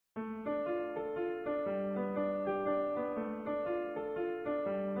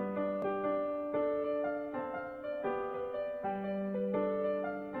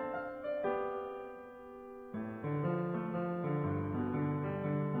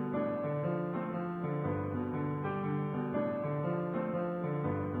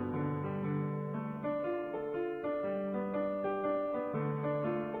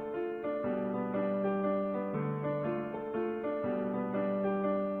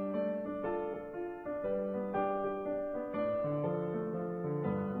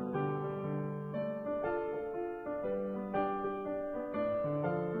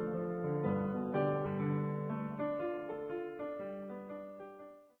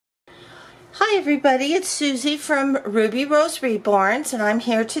Hi everybody, it's Susie from Ruby Rose Reborns, and I'm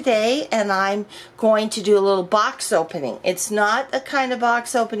here today and I'm going to do a little box opening. It's not a kind of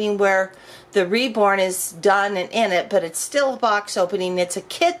box opening where the Reborn is done and in it, but it's still a box opening. It's a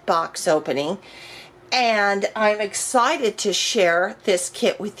kit box opening, and I'm excited to share this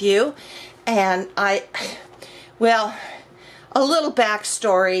kit with you. And well, a little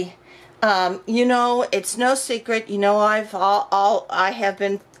backstory. You know, it's no secret. You know, I have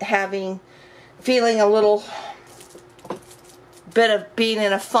been feeling a little bit of being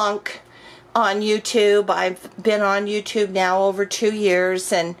in a funk on YouTube. I've been on YouTube now over 2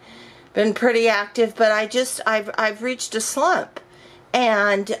 years and been pretty active, but I've reached a slump,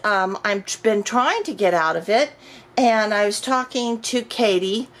 and I've been trying to get out of it. And I was talking to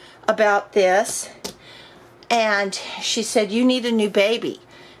Katie about this, and she said, "You need a new baby."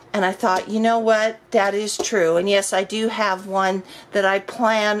 And I thought, you know what, that is true. And yes, I do have one that I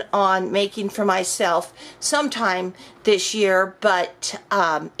plan on making for myself sometime this year, but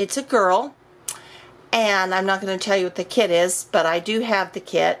it's a girl. And I'm not going to tell you what the kit is, but I do have the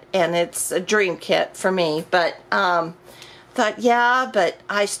kit, and it's a dream kit for me. But thought, yeah, but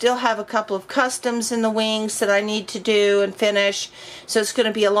I still have a couple of customs in the wings that I need to do and finish. So it's going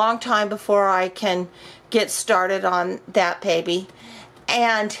to be a long time before I can get started on that baby.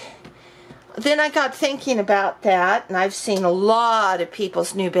 And then I got thinking about that, and I've seen a lot of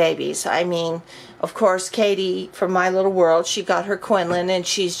people's new babies. I mean, of course, Katie from My Little World, she got her Quinlan, and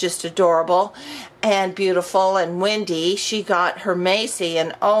she's just adorable and beautiful. And Wendy, she got her Macy,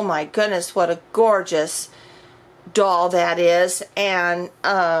 and oh my goodness, what a gorgeous doll that is. And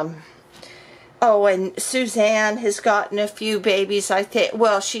oh, and Suzanne has gotten a few babies, I think.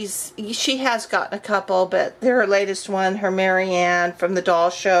 Well, she has gotten a couple, but her latest one, her Marianne from the doll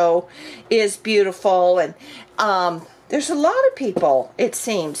show, is beautiful. And there's a lot of people, it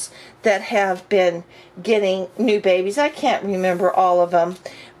seems, that have been getting new babies. I can't remember all of them,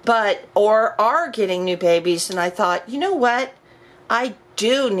 or are getting new babies. And I thought, you know what? I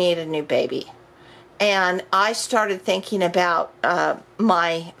do need a new baby. And I started thinking about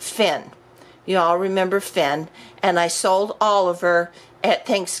my Finn. You all remember Finn, and I sold Oliver at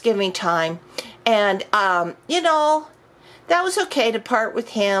Thanksgiving time, and you know, that was okay to part with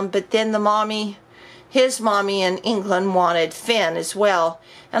him, but then his mommy in England wanted Finn as well,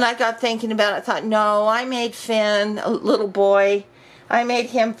 and I got thinking about it. I thought, no, I made Finn a little boy. I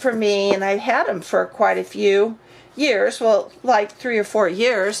made him for me, and I had him for quite a few years, well, like 3 or 4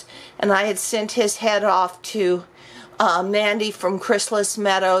 years, and I had sent his head off to Mandy from Chrysalis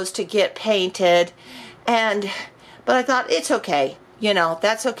Meadows to get painted, but I thought, it's okay, you know,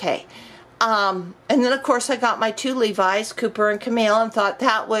 that's okay. And then of course I got my 2 Levi's, Cooper and Camille, and thought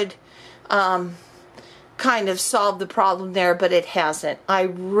that would kind of solve the problem there, but it hasn't. I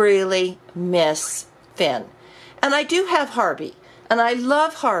really miss Finn. And I do have Harvey, and I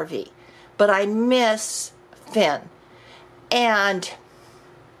love Harvey, but I miss Finn. And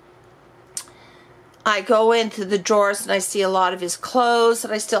I go into the drawers and I see a lot of his clothes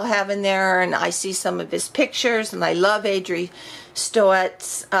that I still have in there, and I see some of his pictures, and I love Adri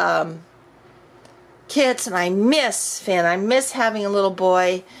Stoet's kits, and I miss Finn. I miss having a little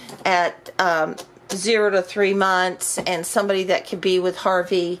boy at 0 to 3 months, and somebody that could be with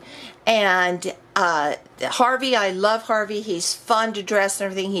Harvey. And Harvey, I love Harvey. He's fun to dress and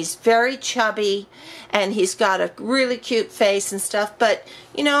everything. He's very chubby, and he's got a really cute face and stuff. But,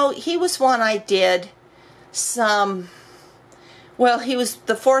 you know, he was one I did well, he was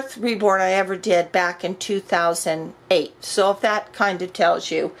the 4th Reborn I ever did back in 2008. So if that kind of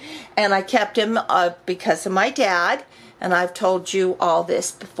tells you. And I kept him because of my dad, and I've told you all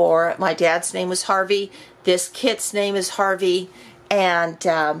this before. My dad's name was Harvey. This kit's name is Harvey, and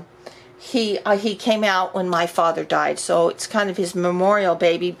he came out when my father died, so it's kind of his memorial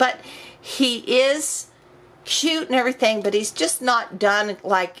baby. But he is cute and everything, but he's just not done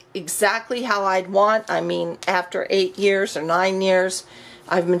like exactly how I'd want. I mean, after 8 years or 9 years,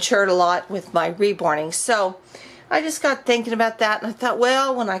 I've matured a lot with my reborning. So I just got thinking about that, and I thought,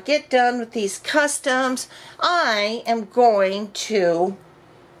 well, when I get done with these customs, I am going to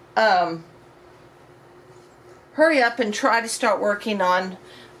hurry up and try to start working on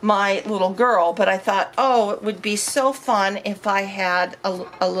my little girl. But I thought, oh, it would be so fun if I had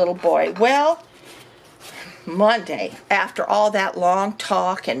a little boy. Well, Monday, after all that long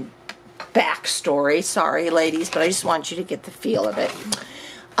talk and backstory, sorry ladies, but I just want you to get the feel of it.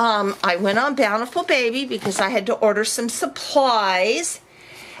 I went on Bountiful Baby because I had to order some supplies,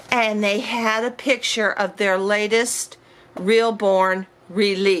 and they had a picture of their latest Reborn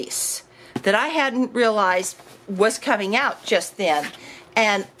release that I hadn't realized was coming out just then.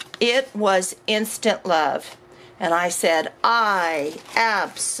 And it was instant love. And I said, I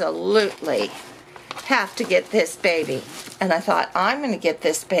absolutely have to get this baby. And I thought, I'm going to get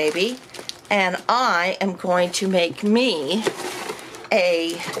this baby, and I am going to make me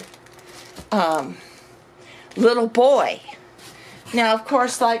a little boy. Now, of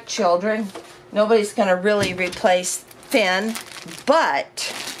course, like children, nobody's going to really replace Finn,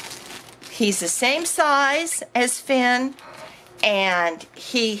 but he's the same size as Finn, and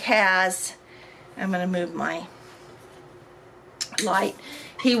he has, I'm going to move my light.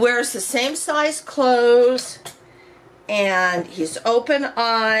 He wears the same size clothes, and he's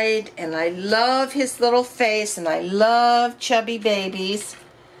open-eyed, and I love his little face, and I love chubby babies,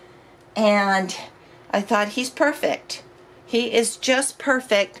 and I thought he's perfect. He is just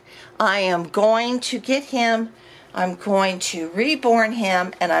perfect. I am going to get him. I'm going to reborn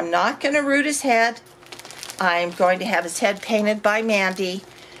him, and I'm not going to root his head. I'm going to have his head painted by Mandy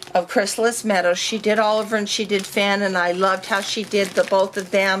of Chrysalis Meadows. She did Oliver and she did Finn, and I loved how she did the both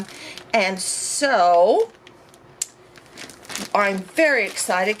of them. And so I'm very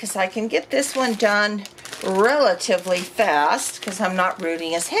excited because I can get this one done relatively fast because I'm not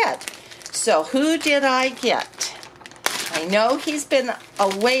rooting his head. So who did I get? I know he's been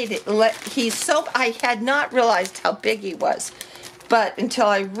awaited. I had not realized how big he was, but until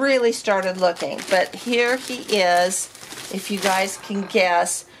I really started looking. But here he is, if you guys can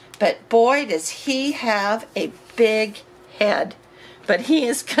guess. But boy, does he have a big head. But he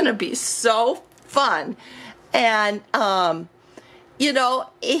is going to be so fun. And, you know,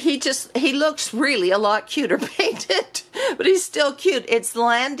 he looks really a lot cuter painted, but he's still cute. It's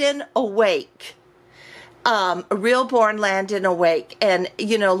Landon Awake. Reborn Landon Awake. And,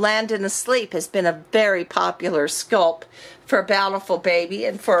 you know, Landon Asleep has been a very popular sculpt for Bountiful Baby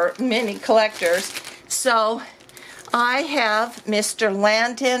and for many collectors. So I have Mr.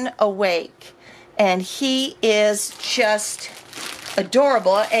 Landon Awake, and he is just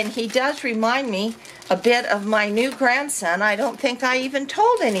adorable, and he does remind me a bit of my new grandson. I don't think I even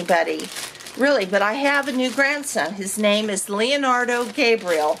told anybody, really, but I have a new grandson. His name is Leonardo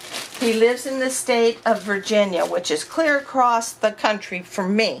Gabriel. He lives in the state of Virginia, which is clear across the country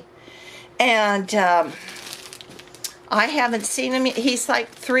from me. And I haven't seen him. He's like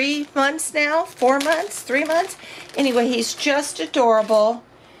 3 months now, 4 months, 3 months. Anyway, he's just adorable.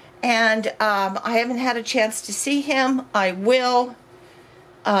 And I haven't had a chance to see him. I will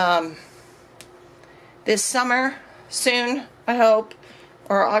this summer, soon, I hope,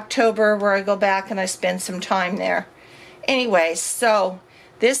 or October, where I go back and I spend some time there. Anyway, so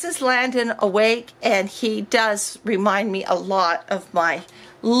this is Landon Awake, and he does remind me a lot of my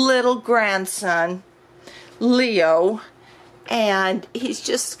little grandson, Leo. And he's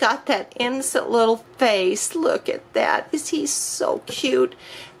just got that innocent little face. Look at that. Is he so cute?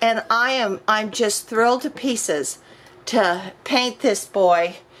 And I'm just thrilled to pieces to paint this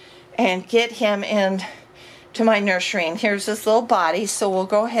boy and get him in to my nursery. And here's his little body. So we'll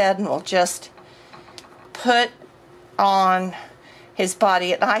go ahead and we'll just put on his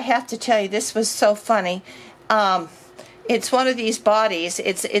body. And I have to tell you, this was so funny. It's one of these bodies.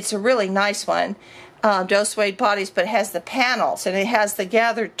 It's a really nice one. Dos Suede bodies, but it has the panels, and it has the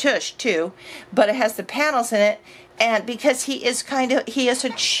gathered tush too, but it has the panels in it. And because he is a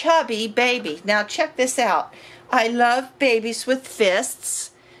chubby baby. Now check this out. I love babies with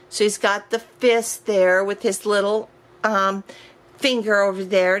fists. So he's got the fist there with his little finger over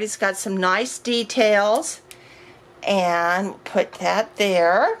there. And he's got some nice details. And put that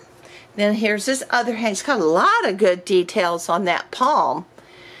there. Then here's his other hand. He's got a lot of good details on that palm.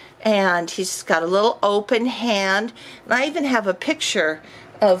 And he's got a little open hand. And I even have a picture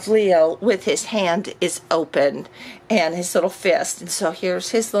of Leo with his hand is open and his little fist. And so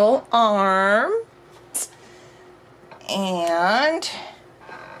here's his little arm. And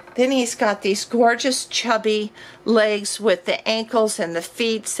then he's got these gorgeous chubby legs with the ankles and the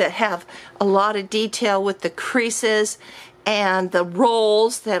feet that have a lot of detail with the creases and the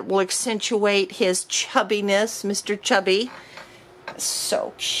rolls that will accentuate his chubbiness, Mr. Chubby.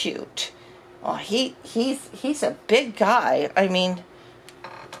 So cute. Oh, he's a big guy. I mean,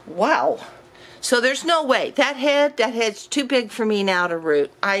 wow. So there's no way. That head's too big for me now to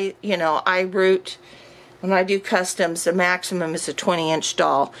root. I root when I do customs. The maximum is a 20-inch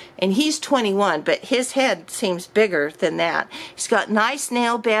doll, and he's 21, but his head seems bigger than that. He's got nice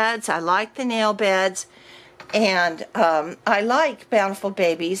nail beds. I like the nail beds, and I like Bountiful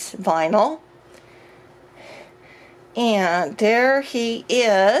Babies vinyl. And there he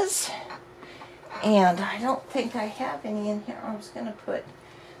is. And I don't think I have any in here. I was going to put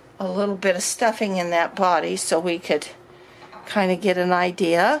a little bit of stuffing in that body so we could kind of get an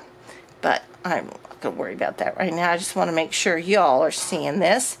idea. but I'm not going to worry about that right now. I just want to make sure y'all are seeing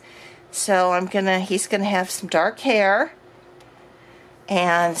this. So he's going to have some dark hair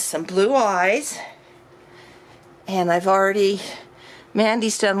and some blue eyes. And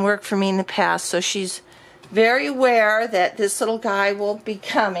Mandy's done work for me in the past, so she's very aware that this little guy will be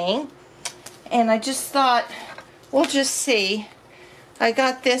coming. And I just thought, we'll just see. I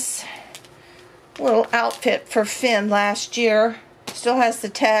got this little outfit for Finn last year. Still has the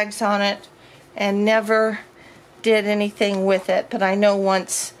tags on it and never did anything with it. But I know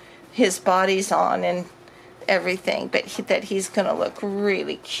once his body's on and everything, that he's going to look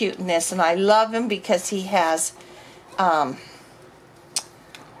really cute in this. And I love him because he has,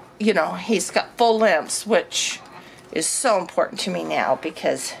 you know, he's got full limbs, which is so important to me now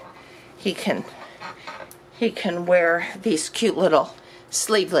because he can wear these cute little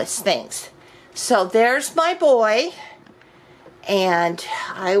sleeveless things. So there's my boy, and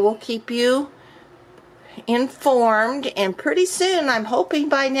I will keep you informed, and pretty soon, I'm hoping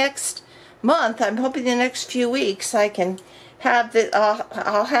by next month, I'm hoping the next few weeks, I can have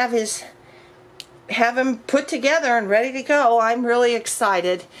I'll have him put together and ready to go. I'm really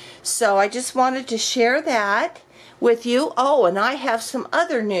excited. So I just wanted to share that with you. Oh, and I have some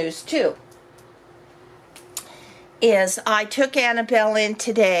other news too. I took Annabelle in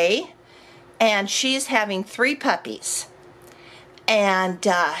today, and she's having 3 puppies. And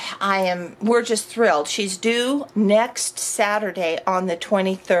we're just thrilled. She's due next Saturday on the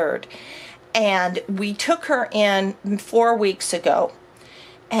 23rd. And we took her in 4 weeks ago.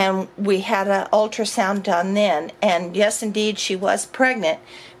 And we had an ultrasound done then. And yes, indeed, she was pregnant.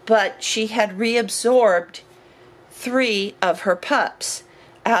 But she had reabsorbed 3 of her pups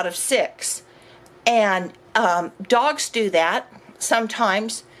out of 6. And dogs do that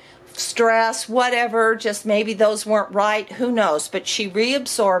sometimes. Stress, whatever, just maybe those weren't right, who knows, but she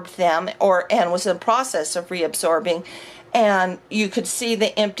reabsorbed them and was in the process of reabsorbing, and you could see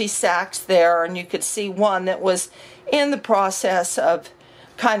the empty sacs there, and you could see one that was in the process of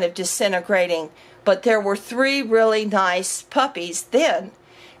kind of disintegrating, but there were 3 really nice puppies then.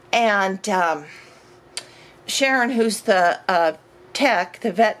 And Sharon, who's the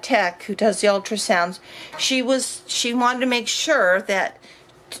vet tech who does the ultrasounds, she wanted to make sure that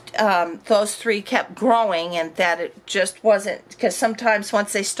those 3 kept growing, and that it just wasn't, because sometimes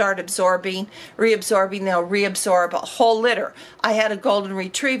once they start reabsorbing, they'll reabsorb a whole litter. I had a golden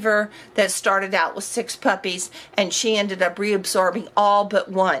retriever that started out with 6 puppies, and she ended up reabsorbing all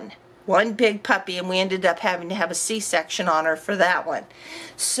but one big puppy, and we ended up having to have a C-section on her for that one.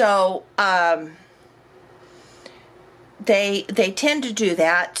 So they tend to do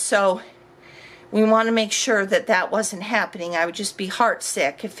that, so we want to make sure that that wasn't happening. I would just be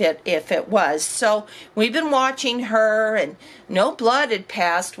heartsick if it was. So we've been watching her, and no blood had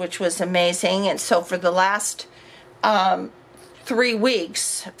passed, which was amazing. And so for the last 3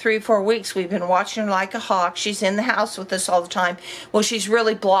 or 4 weeks, we've been watching her like a hawk. She's in the house with us all the time. Well, she's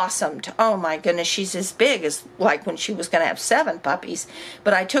really blossomed. Oh my goodness, she's as big as like when she was going to have 7 puppies.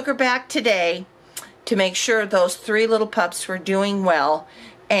 But I took her back today to make sure those 3 little pups were doing well.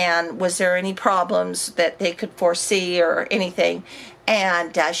 And was there any problems that they could foresee or anything?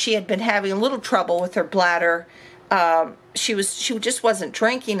 And she had been having a little trouble with her bladder. She just wasn't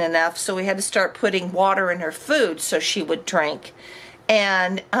drinking enough, so we had to start putting water in her food so she would drink.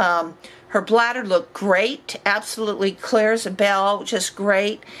 And her bladder looked great, absolutely clear as a bell, just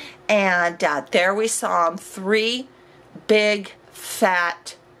great. And there we saw them, 3 big,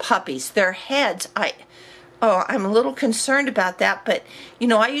 fat puppies. Their heads, I'm a little concerned about that, but, you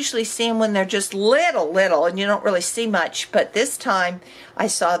know, I usually see them when they're just little, and you don't really see much. But this time, I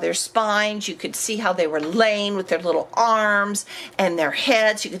saw their spines. You could see how they were laying with their little arms and their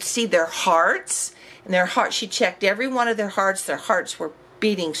heads. You could see their hearts. And their heart, she checked every one of their hearts. Their hearts were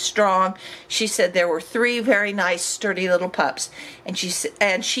beating strong. She said there were 3 very nice, sturdy little pups. And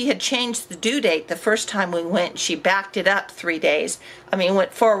she had changed the due date the first time we went. She backed it up 3 days.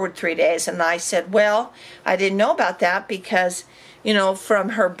 Went forward 3 days. And I said, well, I didn't know about that because, you know, from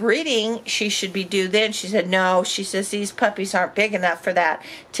her breeding, she should be due then. She said, no. She says, these puppies aren't big enough for that.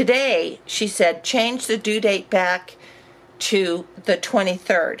 Today, she said, change the due date back to the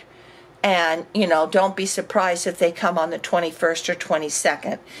 23rd. And, you know, don't be surprised if they come on the 21st or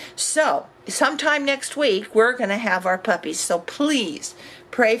 22nd. So, sometime next week, we're going to have our puppies. So, please,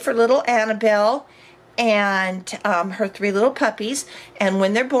 pray for little Annabelle and her 3 little puppies. And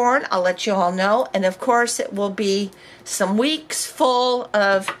when they're born, I'll let you all know. And, of course, it will be some weeks full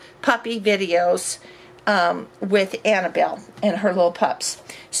of puppy videos with Annabelle and her little pups.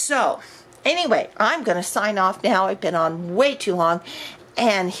 So, anyway, I'm going to sign off now. I've been on way too long.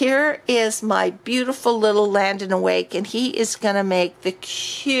 And here is my beautiful little Landon Awake, and he is going to make the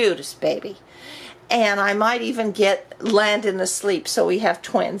cutest baby. And I might even get Landon asleep so we have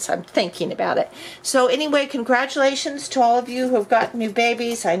twins. I'm thinking about it. So anyway, congratulations to all of you who have got new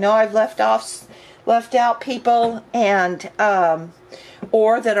babies. I know I've left out people, and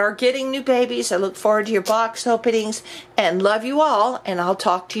or that are getting new babies. I look forward to your box openings and love you all, and I'll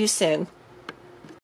talk to you soon.